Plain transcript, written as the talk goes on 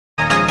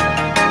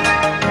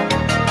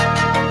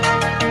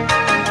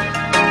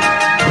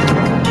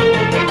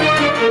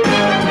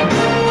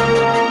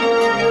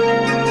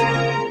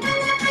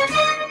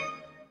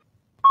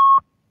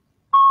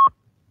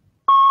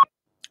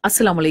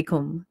Assalamu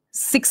alaikum.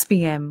 6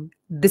 p.m.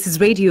 This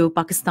is Radio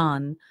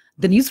Pakistan.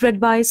 The news read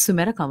by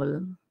Sumera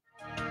Kamal.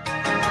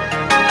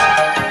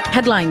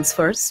 Headlines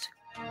first.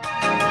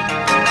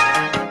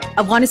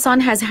 Afghanistan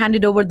has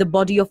handed over the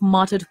body of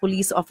martyred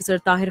police officer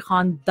Tahir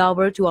Khan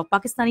Dawar to a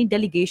Pakistani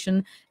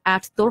delegation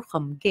at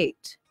Torkham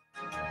Gate.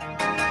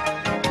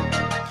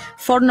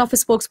 Foreign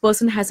Office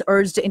spokesperson has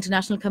urged the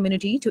international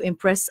community to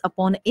impress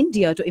upon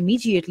India to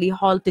immediately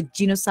halt the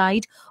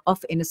genocide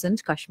of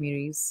innocent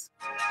Kashmiris.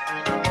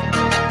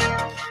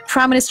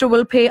 Prime Minister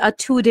will pay a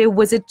two-day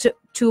visit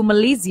to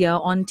Malaysia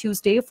on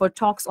Tuesday for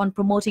talks on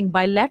promoting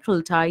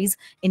bilateral ties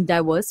in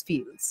diverse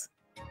fields.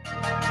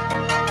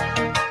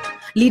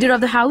 Leader of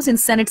the House and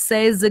Senate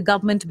says the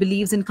government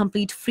believes in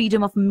complete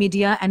freedom of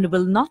media and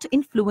will not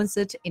influence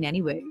it in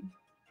any way.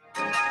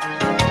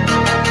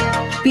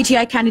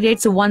 PTI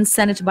candidates won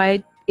Senate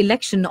by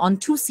election on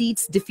 2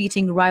 seats,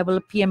 defeating rival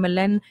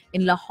PMLN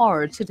in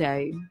Lahore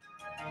today.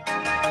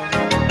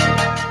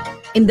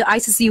 In the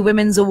ICC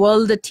Women's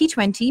World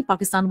T20,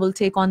 Pakistan will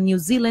take on New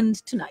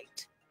Zealand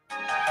tonight.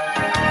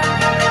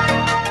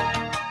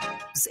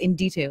 In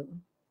detail.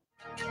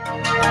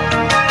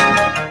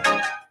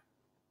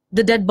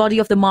 The dead body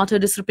of the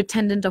martyred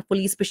Superintendent of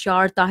Police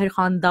Peshawar Tahir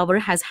Khan Dawar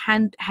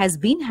has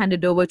been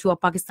handed over to a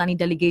Pakistani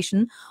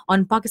delegation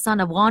on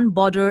Pakistan-Afghan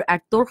border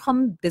at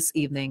Torkham this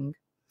evening.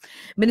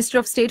 Minister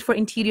of State for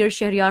Interior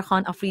Shahryar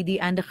Khan Afridi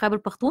and Khyber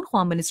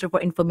Pakhtunkhwa Minister for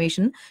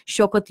Information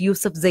Shaukat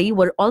Yousafzai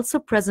were also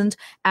present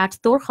at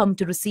Torkham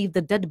to receive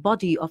the dead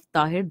body of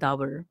Tahir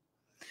Dawar.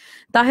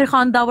 Tahir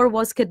Khan Dawar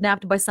was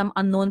kidnapped by some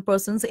unknown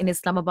persons in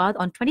Islamabad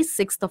on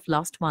 26th of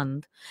last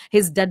month.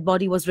 His dead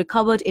body was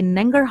recovered in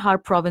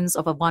Nangarhar province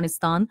of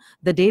Afghanistan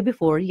the day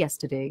before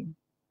yesterday.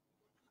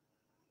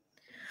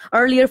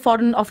 Earlier,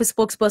 Foreign Office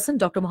spokesperson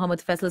Dr.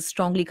 Mohammad Faisal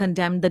strongly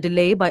condemned the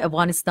delay by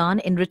Afghanistan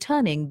in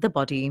returning the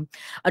body.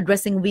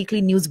 Addressing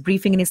weekly news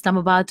briefing in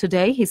Islamabad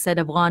today, he said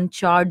Afghan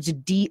Charge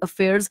D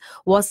Affairs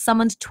was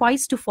summoned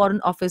twice to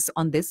Foreign Office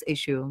on this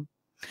issue.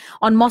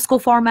 On Moscow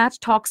format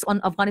talks on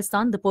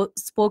Afghanistan, the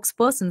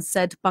spokesperson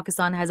said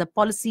Pakistan has a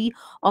policy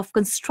of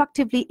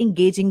constructively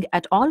engaging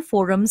at all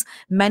forums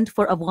meant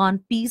for Afghan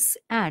peace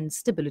and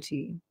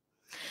stability.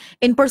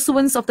 In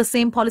pursuance of the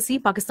same policy,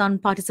 Pakistan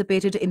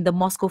participated in the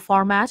Moscow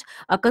format,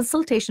 a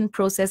consultation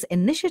process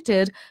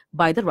initiated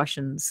by the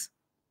Russians.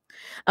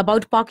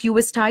 About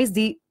Pak-US ties,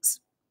 the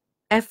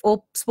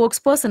FO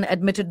spokesperson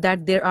admitted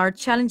that there are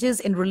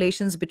challenges in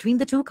relations between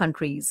the two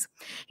countries.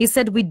 He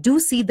said, "We do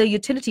see the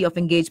utility of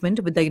engagement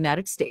with the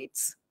United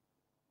States."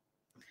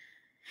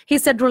 He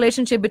said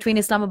relationship between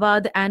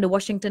Islamabad and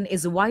Washington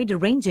is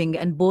wide-ranging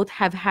and both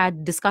have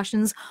had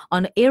discussions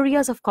on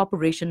areas of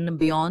cooperation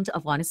beyond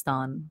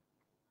Afghanistan.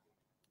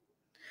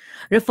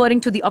 Referring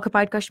to the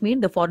occupied Kashmir,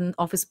 the Foreign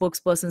Office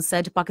spokesperson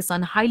said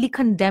Pakistan highly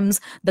condemns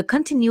the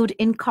continued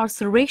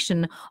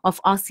incarceration of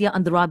Asia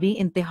Andarabi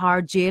in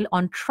Tihar jail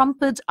on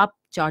trumped-up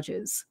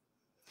charges.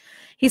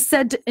 He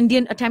said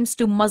Indian attempts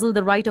to muzzle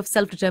the right of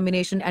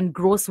self-determination and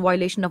gross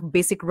violation of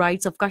basic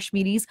rights of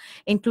Kashmiris,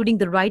 including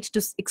the right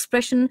to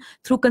expression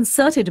through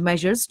concerted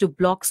measures to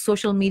block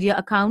social media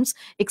accounts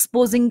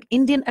exposing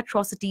Indian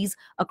atrocities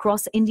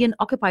across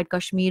Indian-occupied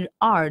Kashmir,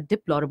 are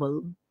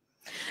deplorable.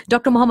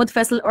 Dr. Mohammad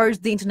Faisal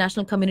urged the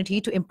international community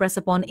to impress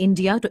upon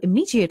India to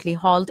immediately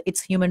halt its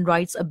human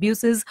rights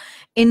abuses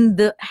in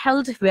the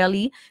Held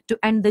Valley to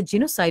end the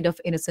genocide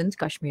of innocent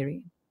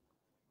Kashmiri.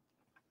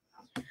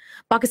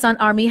 Pakistan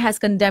Army has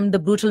condemned the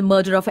brutal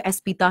murder of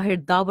SP Tahir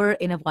Dawar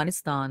in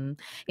Afghanistan.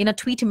 In a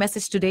tweet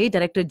message today,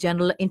 Director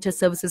General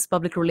Inter-Services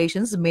Public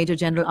Relations Major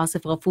General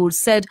Asif Ghafoor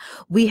said,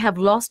 "We have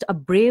lost a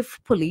brave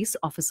police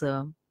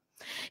officer."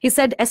 He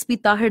said SP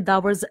Tahir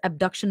Dawar's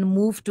abduction,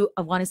 move to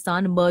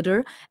Afghanistan,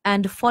 murder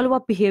and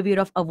follow-up behavior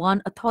of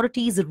Afghan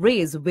authorities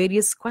raise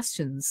various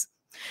questions.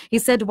 He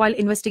said while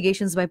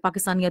investigations by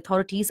Pakistani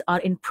authorities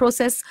are in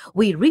process,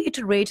 we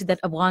reiterate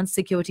that Afghan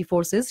security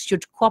forces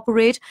should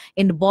cooperate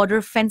in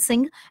border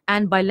fencing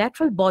and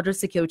bilateral border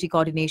security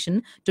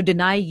coordination to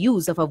deny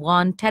use of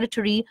Afghan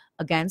territory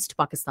against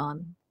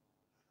Pakistan.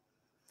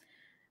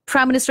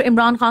 Prime Minister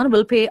Imran Khan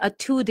will pay a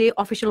 2-day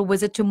official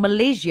visit to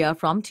Malaysia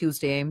from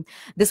Tuesday.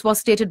 This was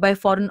stated by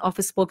Foreign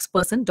Office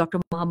spokesperson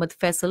Dr. Mohammad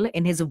Faisal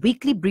in his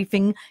weekly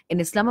briefing in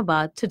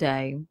Islamabad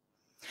today.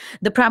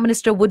 The Prime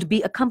Minister would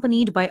be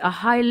accompanied by a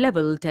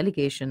high-level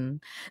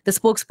delegation. The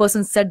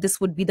spokesperson said this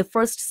would be the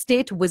first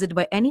state visit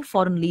by any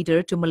foreign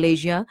leader to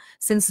Malaysia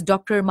since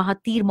Dr.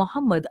 Mahathir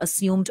Mohamad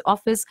assumed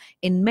office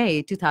in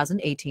May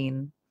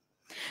 2018.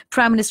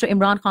 Prime Minister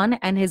Imran Khan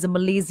and his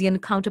Malaysian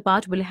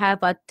counterpart will have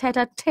a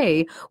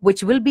tete-a-tete,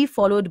 which will be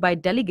followed by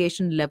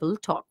delegation-level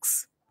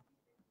talks.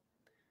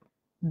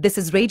 This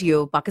is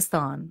Radio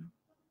Pakistan.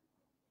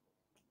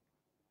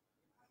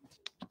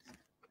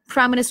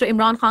 Prime Minister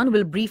Imran Khan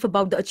will brief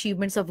about the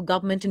achievements of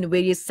government in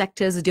various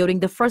sectors during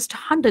the first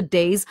 100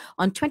 days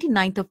on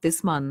 29th of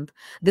this month.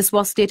 This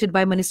was stated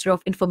by Minister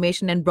of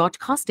Information and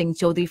Broadcasting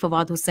Chaudhry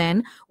Fawad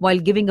Hussain while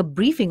giving a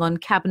briefing on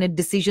cabinet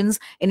decisions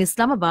in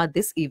Islamabad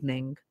this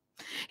evening.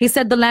 He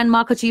said the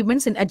landmark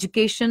achievements in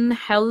education,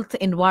 health,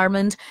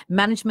 environment,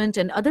 management,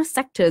 and other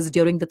sectors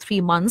during the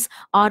 3 months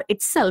are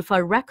itself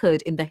a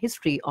record in the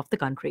history of the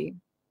country.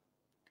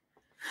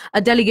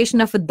 A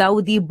delegation of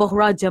Dawoodi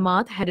Bohra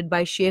Jamaat, headed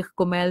by Sheikh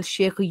Kumail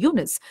Sheikh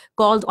Yunus,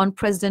 called on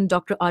President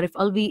Dr. Arif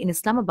Alvi in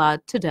Islamabad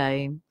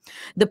today.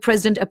 The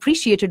president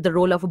appreciated the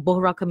role of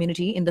Bohra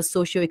community in the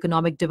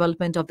socio-economic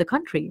development of the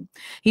country.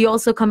 He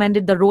also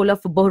commended the role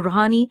of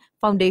Bohrani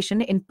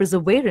Foundation in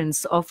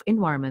perseverance of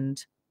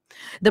environment.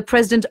 The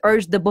president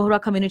urged the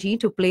Bohra community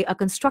to play a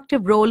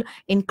constructive role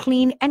in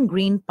Clean and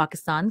Green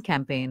Pakistan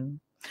campaign.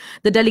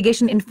 The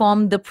delegation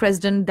informed the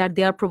president that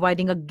they are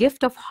providing a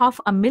gift of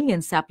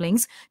 500,000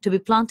 saplings to be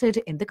planted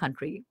in the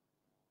country.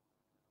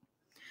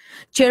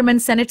 Chairman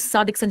Senate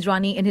Sadiq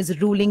Sanjrani, in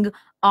his ruling,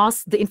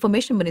 asked the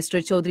Information Minister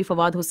Chaudhry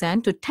Fawad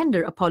Hussain to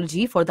tender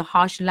apology for the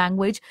harsh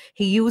language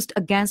he used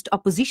against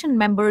opposition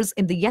members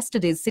in the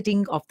yesterday's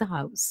sitting of the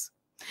House.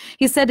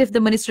 He said if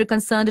the minister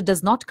concerned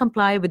does not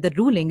comply with the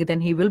ruling, then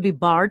he will be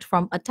barred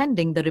from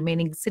attending the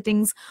remaining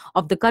sittings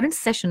of the current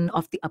session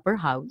of the upper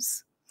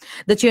house.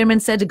 The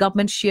chairman said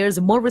government shares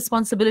more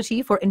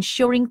responsibility for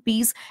ensuring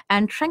peace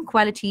and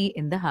tranquility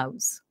in the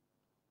house.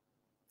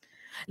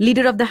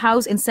 Leader of the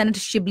House in Senate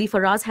Shibli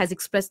Faraz has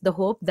expressed the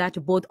hope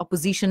that both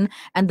opposition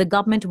and the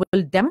government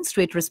will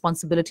demonstrate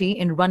responsibility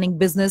in running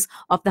business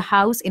of the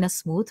House in a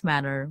smooth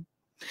manner.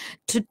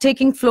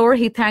 Taking floor,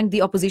 he thanked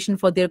the opposition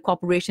for their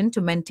cooperation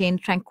to maintain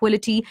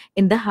tranquility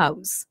in the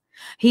House.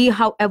 He,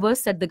 however,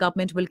 said the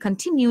government will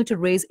continue to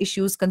raise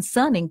issues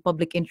concerning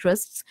public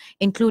interests,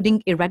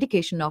 including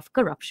eradication of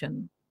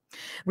corruption.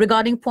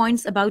 Regarding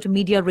points about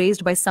media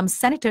raised by some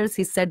senators,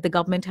 he said the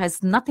government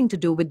has nothing to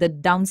do with the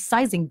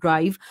downsizing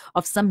drive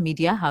of some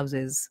media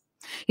houses.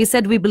 He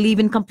said, "We believe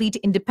in complete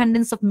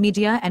independence of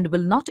media and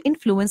will not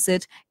influence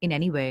it in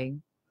any way."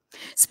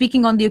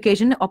 Speaking on the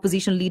occasion,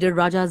 opposition leader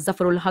Raja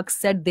Zafarul Haq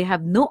said they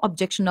have no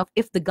objection of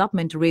if the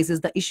government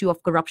raises the issue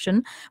of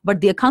corruption,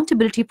 but the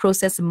accountability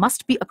process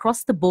must be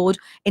across the board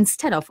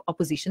instead of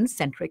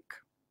opposition-centric.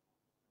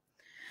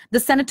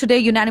 The Senate today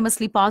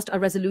unanimously passed a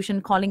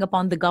resolution calling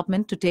upon the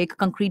government to take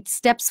concrete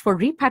steps for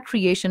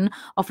repatriation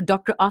of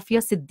Dr.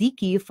 Afia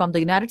Siddiqui from the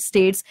United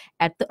States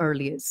at the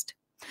earliest.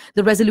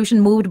 The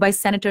resolution moved by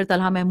Senator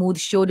Talha Mahmood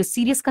showed a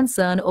serious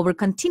concern over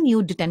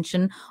continued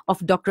detention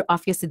of Dr.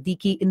 Afia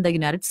Siddiqui in the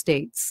United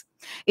States.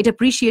 It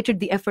appreciated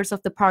the efforts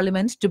of the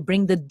parliament to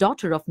bring the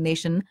daughter of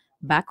nation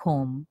back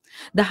home.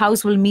 The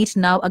House will meet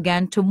now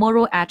again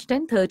tomorrow at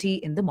 10:30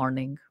 in the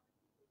morning.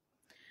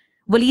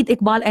 Waleed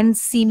Iqbal and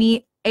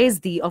Simi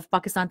Ezdi of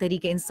Pakistan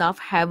Tehreek-e-Insaf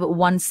have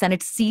won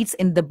Senate seats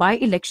in the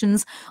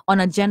by-elections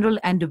on a general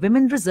and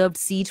women reserved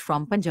seat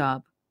from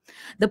Punjab.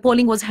 The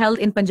polling was held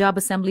in Punjab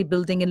Assembly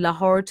Building in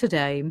Lahore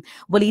today.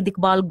 Waleed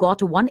Iqbal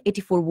got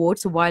 184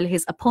 votes, while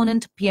his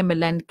opponent,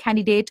 PMLN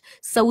candidate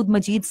Saud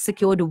Majid,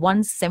 secured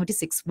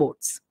 176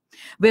 votes.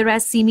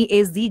 Whereas Simi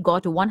Ezdi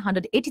got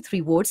 183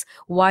 votes,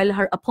 while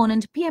her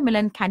opponent,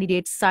 PMLN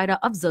candidate Saira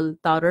Afzal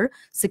Tarar,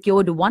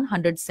 secured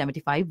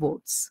 175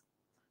 votes.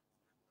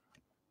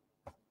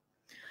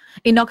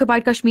 In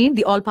occupied Kashmir,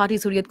 the All-Party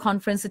Hurriyat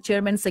Conference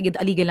chairman Sayyid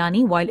Ali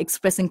Gilani, while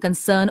expressing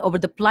concern over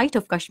the plight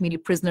of Kashmiri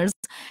prisoners,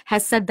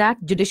 has said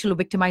that judicial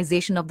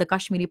victimization of the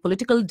Kashmiri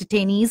political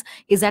detainees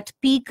is at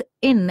peak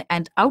in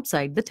and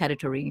outside the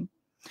territory.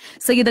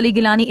 Sayyid Ali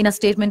Gilani, in a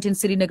statement in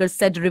Srinagar,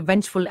 said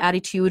revengeful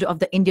attitude of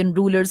the Indian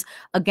rulers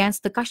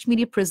against the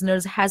Kashmiri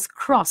prisoners has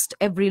crossed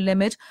every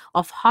limit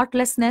of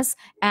heartlessness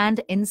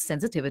and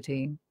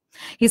insensitivity.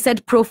 He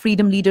said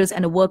pro-freedom leaders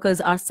and workers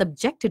are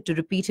subjected to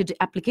repeated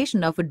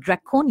application of a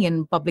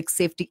draconian Public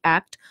Safety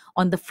Act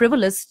on the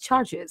frivolous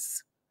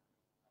charges.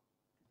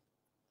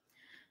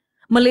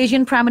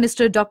 Malaysian Prime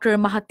Minister Dr.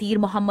 Mahathir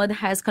Mohamad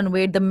has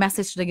conveyed the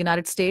message to the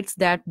United States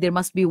that there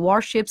must be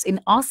warships in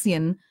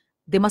ASEAN.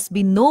 There must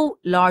be no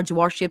large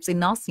warships in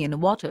ASEAN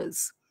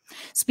waters.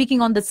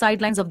 Speaking on the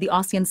sidelines of the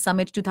ASEAN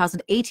Summit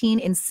 2018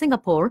 in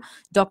Singapore,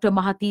 Dr.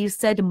 Mahathir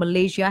said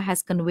Malaysia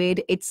has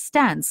conveyed its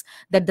stance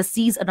that the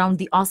seas around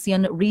the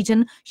ASEAN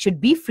region should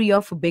be free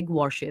of big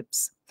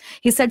warships.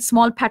 He said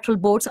small patrol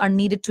boats are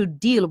needed to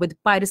deal with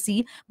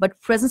piracy,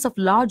 but presence of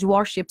large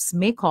warships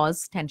may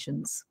cause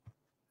tensions.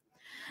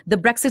 The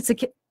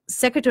Brexit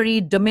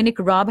Secretary Dominic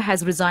Raab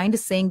has resigned,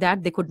 saying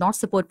that they could not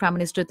support Prime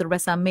Minister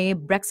Theresa May's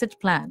Brexit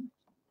plan.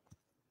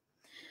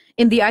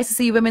 In the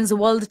ICC Women's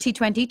World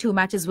T20, 2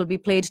 matches will be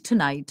played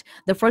tonight.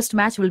 The first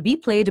match will be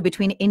played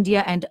between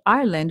India and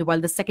Ireland, while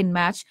the second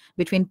match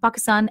between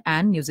Pakistan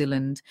and New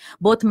Zealand.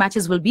 Both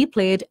matches will be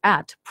played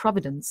at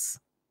Providence.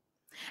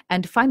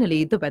 And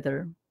finally, the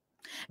weather.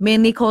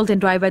 Mainly cold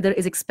and dry weather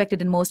is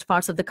expected in most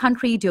parts of the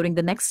country during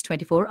the next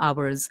 24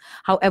 hours.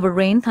 However,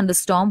 rain,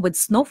 thunderstorm with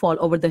snowfall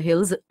over the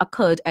hills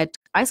occurred at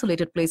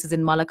isolated places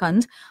in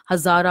Malakand,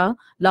 Hazara,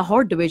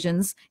 Lahore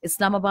divisions,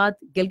 Islamabad,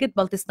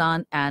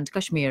 Gilgit-Baltistan and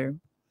Kashmir.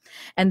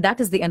 And that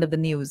is the end of the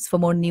news. For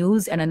more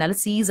news and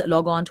analyses,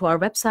 log on to our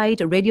website,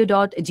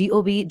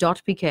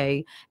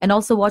 radio.gov.pk, and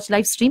also watch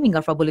live streaming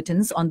of our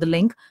bulletins on the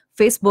link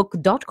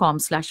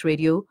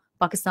facebook.com/radio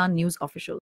Pakistan News Official.